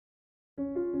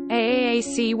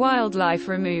AAAC wildlife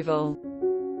removal.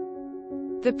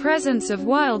 The presence of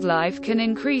wildlife can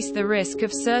increase the risk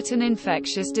of certain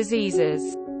infectious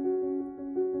diseases.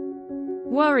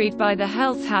 Worried by the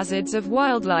health hazards of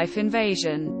wildlife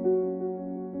invasion.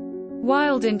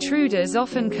 Wild intruders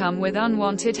often come with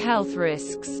unwanted health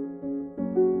risks.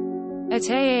 At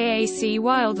AAAC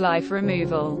Wildlife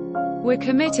Removal, we're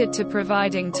committed to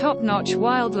providing top-notch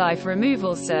wildlife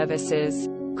removal services.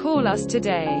 Call us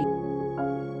today.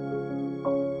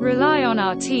 Rely on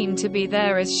our team to be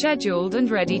there as scheduled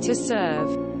and ready to serve.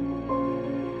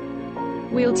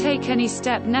 We'll take any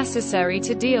step necessary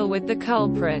to deal with the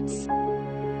culprits.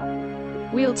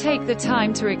 We'll take the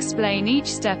time to explain each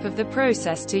step of the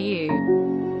process to you.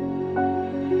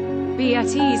 Be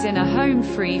at ease in a home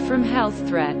free from health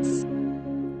threats.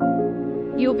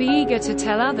 You'll be eager to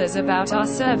tell others about our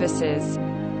services.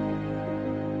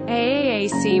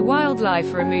 AAAC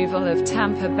Wildlife Removal of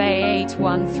Tampa Bay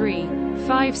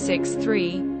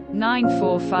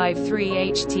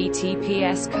 813-563-9453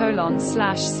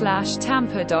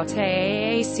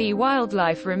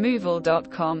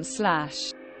 https://tampa.aacwildliferemoval.com/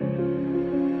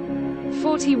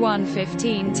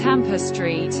 4115 Tampa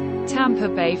Street, Tampa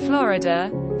Bay, Florida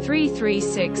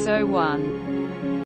 33601.